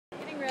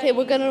Okay,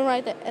 we're gonna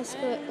ride the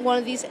one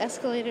of these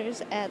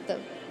escalators at the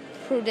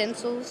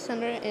Prudential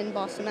Center in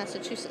Boston,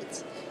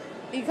 Massachusetts.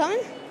 Are you coming?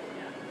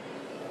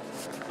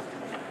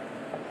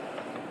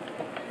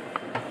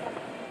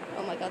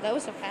 Oh my god, that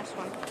was a fast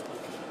one.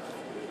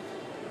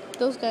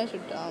 Those guys are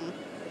dumb.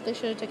 They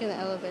should have taken the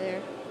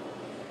elevator.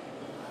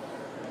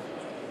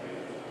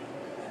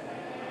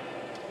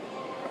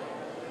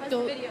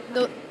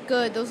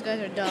 Good, those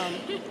guys are dumb.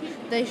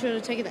 They should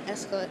have taken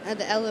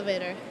the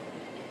elevator.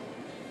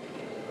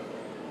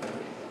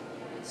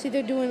 See,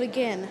 they're doing it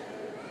again.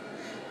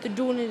 They're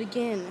doing it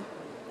again.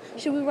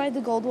 Should we ride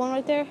the gold one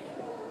right there?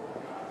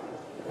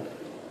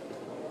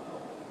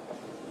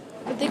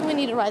 I think we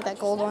need to ride that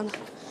gold one.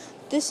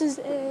 This is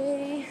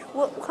a...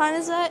 What kind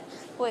is that?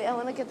 Wait, I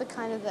want to get the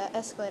kind of the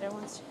escalator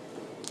ones.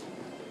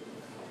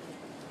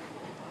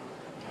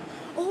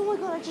 Oh my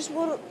god, I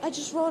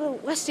just wrote a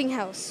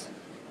Westinghouse.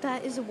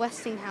 That is a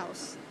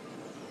Westinghouse.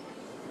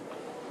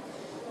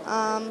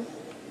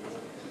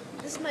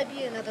 This might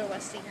be another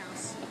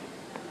Westinghouse.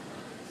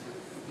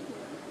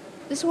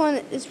 This one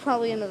is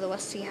probably another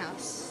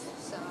Westinghouse.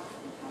 So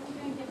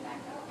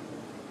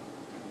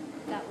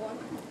that one.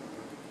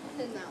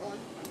 Then that one.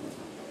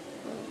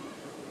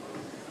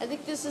 I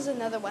think this is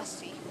another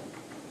Westie.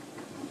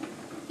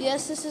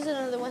 Yes, this is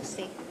another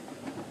Westie.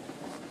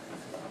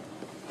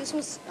 This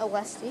was a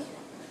Westie.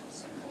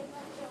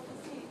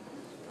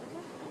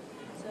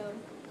 So,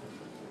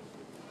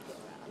 go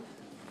around.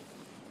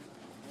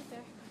 Right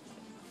there.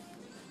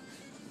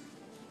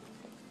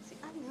 See,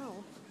 I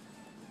know.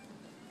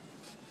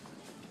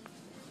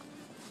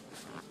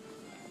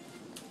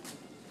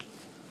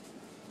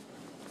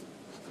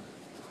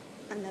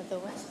 Another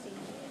Westie.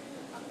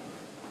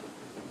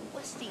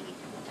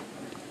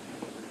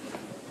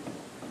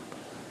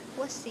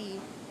 Westie.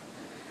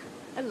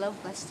 I love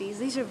Westies.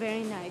 These are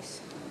very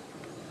nice.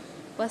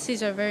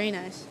 Westies are very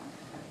nice.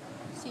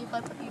 See if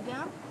I put you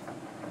down.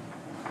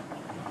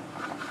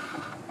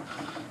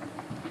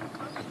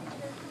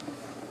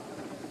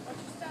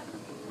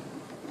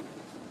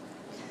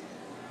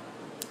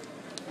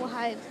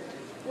 Wide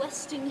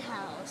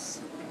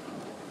Westinghouse.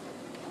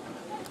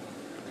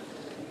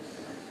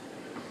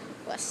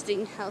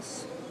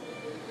 Westinghouse.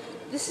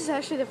 This is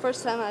actually the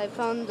first time I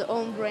found the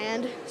own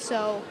brand,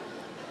 so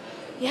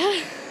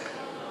yeah.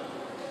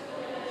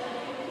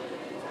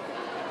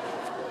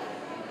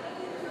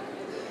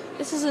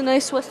 This is a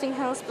nice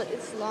Westinghouse, but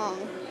it's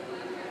long.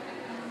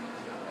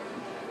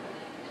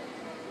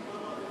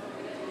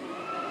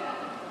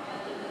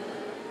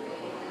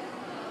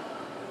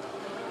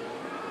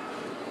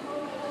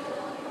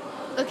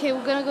 Okay,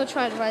 we're gonna go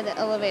try to ride the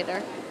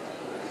elevator.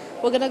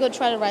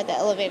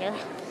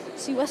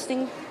 See,